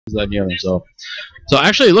that and the other. So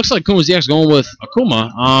actually, it looks like Akuma's DX going with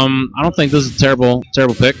Akuma. I don't think this is a terrible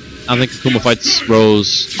pick. I think Akuma fights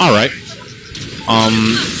Rose. All right.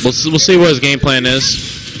 We'll see what his game plan is.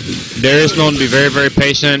 Darius known to be very, very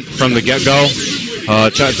patient from the get-go.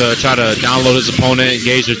 Try to download his opponent,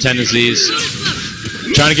 engage their tendencies.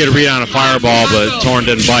 Trying to get a read on a fireball, but Torn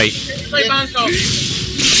didn't bite.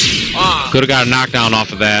 Could have got a knockdown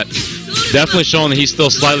off of that. Definitely showing that he's still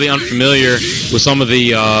slightly unfamiliar with some of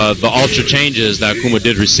the ultra changes that Akuma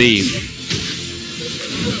did receive.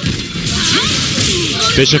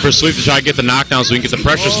 Fishing for sweep to try to get the knockdown so we can get the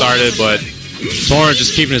pressure started, but Torn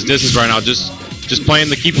just keeping his distance right now. Just playing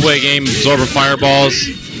the keep away game, absorbing fireballs.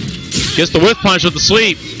 Gets the whiff punch with the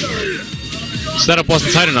sweep. Setup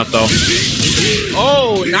wasn't tight enough though.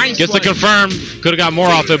 Oh, nice. Gets the confirm. Could have got more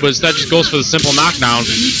off it, but instead just goes for the simple knockdown.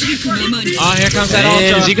 Oh, here comes that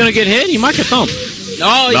ultra. Is he gonna get hit? He might get thumped.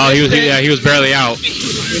 No, he was barely out.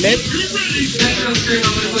 He missed.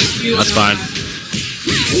 That's fine.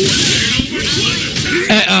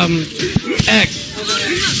 X.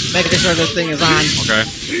 Making sure this thing is on. Okay.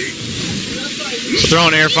 So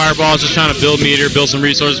throwing air fireballs, just trying to build meter, build some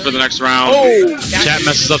resources for the next round. Oh, Chat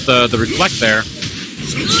messes up the reflect there.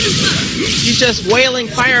 He's just wailing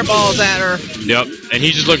fireballs at her. Yep, and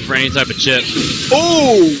he's just looking for any type of chip.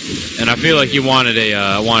 Oh! And I feel like he wanted a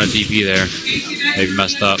DP there. Maybe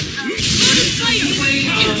messed up.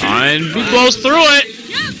 And he blows through it.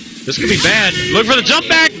 This could be bad. Look for the jump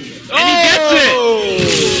back, and he gets it.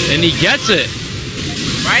 And he gets it.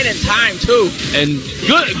 Right in time too. And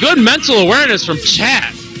good mental awareness from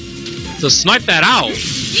Chat to snipe that out.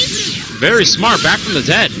 Very smart, back from the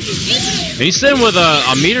dead. And he's sitting with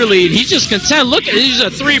a meter lead. He's just content. Look at these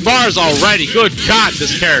are 3 bars already. Good God,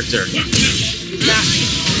 this character.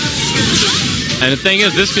 And the thing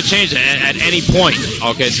is, this could change at any point.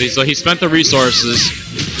 Okay, so he spent the resources.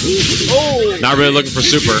 Oh. Not really looking for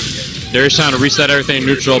super. Darius trying to reset everything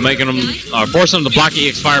neutral, making him forcing him to block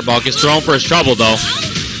EX fireball. Gets thrown for his trouble though.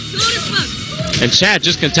 And Chad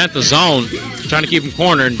just content the zone, trying to keep him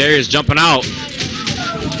cornered, and Darius jumping out.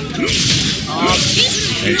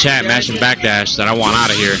 And Chad mashing backdash that I want out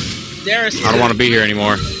of here. I don't want to be here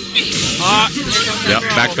anymore. Yep,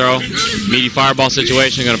 back throw. Meaty fireball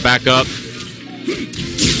situation, gonna back up.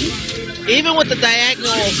 Even with the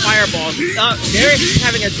diagonal fireballs, Darius is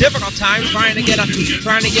having a difficult time trying to get up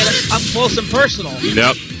close and personal.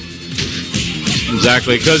 Yep.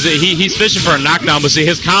 Exactly, because he's fishing for a knockdown, but see,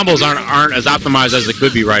 his combos aren't as optimized as they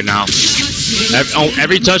could be right now.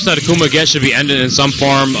 Every touch that Akuma gets should be ended in some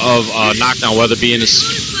form of knockdown, whether it be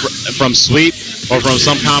from sweep or from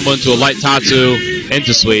some combo into a light Tatsu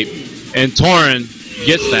into sweep. And Torn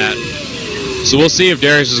gets that. So we'll see if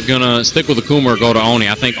Darius is going to stick with Akuma or go to Oni.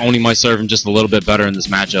 I think Oni might serve him just a little bit better in this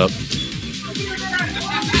matchup.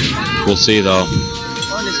 We'll see, though.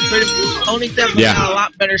 Oni definitely got a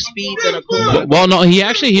lot better speed than Akuma. Well, no, he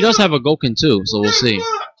does have a Gouken too, so we'll see.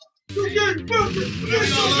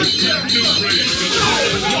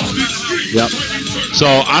 Yep. So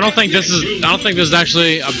I don't think this is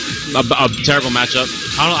actually a terrible matchup.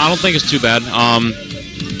 I don't think it's too bad.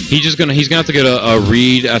 He's gonna have to get a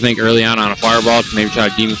read, I think, early on a fireball to maybe try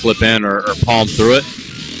to demon flip in or palm through it.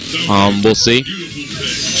 We'll see.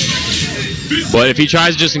 But if he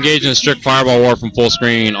tries to just engage in a strict fireball war from full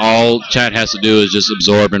screen, all Chat has to do is just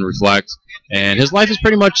absorb and reflect. And his life is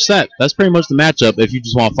pretty much set. That's pretty much the matchup if you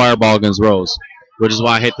just want fireball against Rose, which is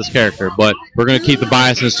why I hate this character. But we're going to keep the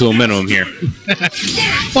biases to a minimum here.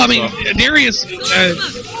 Well, I mean, Darius,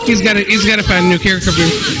 he's got to find a new character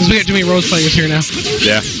because we got too many Rose players here now.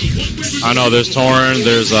 Yeah. I know, there's Torn,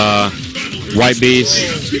 there's White Beast.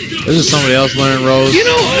 Isn't somebody else learning Rose? You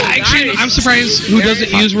know, actually, I'm surprised who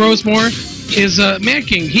doesn't use Rose more is Mad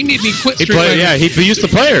King. He made me quit Street Fighter. Yeah, he used to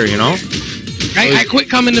play her, you know. I quit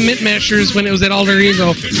coming to Mint Masters when it was at Alter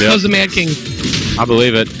Ego because of Mad King. I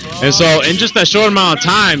believe it. And so, in just that short amount of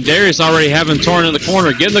time, Darius already having Torn in the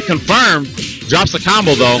corner, getting the confirm, drops the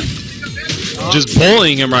combo though. Just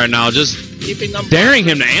bullying him right now, just daring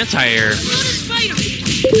him to anti-air.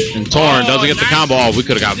 And Torn doesn't get the combo. Oh, we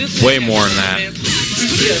could have got way more than that.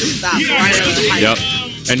 Yep.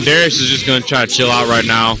 And Darius is just going to try to chill out right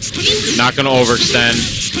now. Not going to overextend.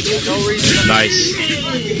 Nice.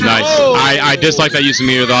 Nice. I dislike that use of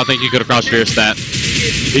meter, though. I think he could have crossed Fierce that.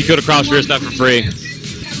 He could have crossed Fierce that for free.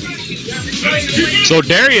 So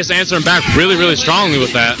Darius answering back really, really strongly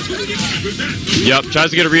with that. Yep,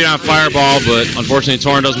 tries to get a read on Fireball, but unfortunately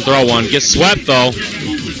Torn doesn't throw one. Gets swept, though,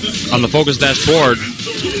 on the focus dashboard.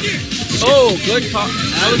 Oh, good call.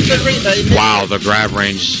 That was good read. Wow, the grab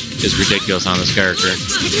range is ridiculous on this character.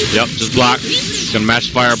 Yep, just block. He's going to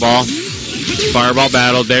match Fireball. Fireball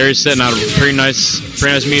battle. Darius sitting out a pretty nice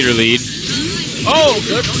meter lead. Oh,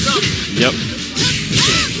 good. Yep.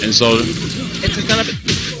 And so It's gonna be.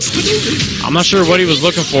 I'm not sure what he was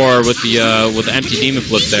looking for with the empty demon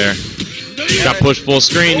flip there. Got pushed full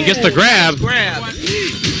screen. He gets the grab. Grab.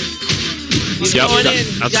 He's Yep, going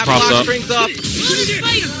in. that's Got cross block up. strings up.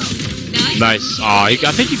 Nice. Oh, I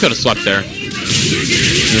think he could have swept there.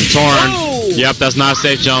 And torn. Oh. Yep, that's not a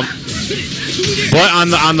safe jump. But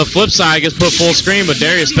on the flip side, gets put full screen, but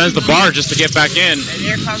Darius spends the bar just to get back in. And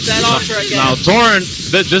here comes that ultra again. Now, Torn,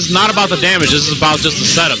 this is not about the damage. This is about just the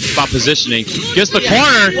setup. It's about positioning. Gets the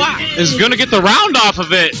corner, is going to get the round off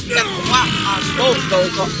of it. On both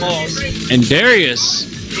those balls. And Darius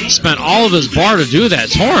spent all of his bar to do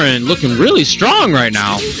that. Torn looking really strong right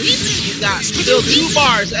now. He's got still 2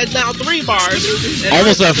 bars and now 3 bars. And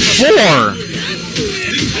Almost at 4.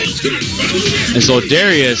 And so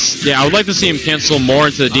Darius, yeah, I would like to see him cancel more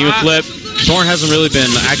into the demon flip. Torn hasn't really been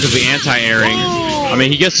actively anti-airing. I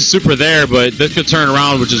mean, he gets the super there, but this could turn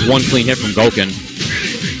around with just one clean hit from Gouken.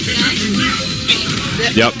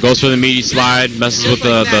 Yep, goes for the meaty slide, messes with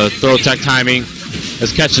the throw tech timing.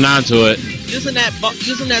 Is catching on to it. Using that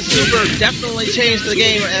super definitely changed the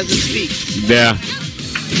game as it speaks. Yeah.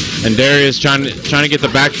 And Darius trying to get the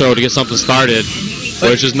back throw to get something started,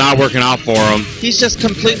 which is not working out for him. He's just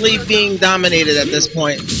completely being dominated at this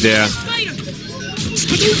point. Yeah.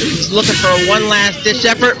 He's looking for one last ditch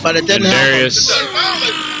effort, but it didn't help him.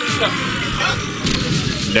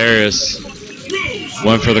 Darius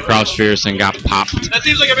went for the crouch fierce and got popped. That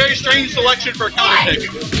seems like a very strange selection for a counter pick.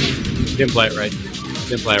 Didn't play it right.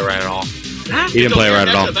 Didn't play it right at all. Huh? He didn't play it right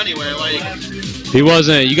at all. Anyway, like, He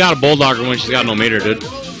wasn't. You got a bulldogger when she's got no meter, dude.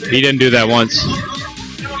 He didn't do that once.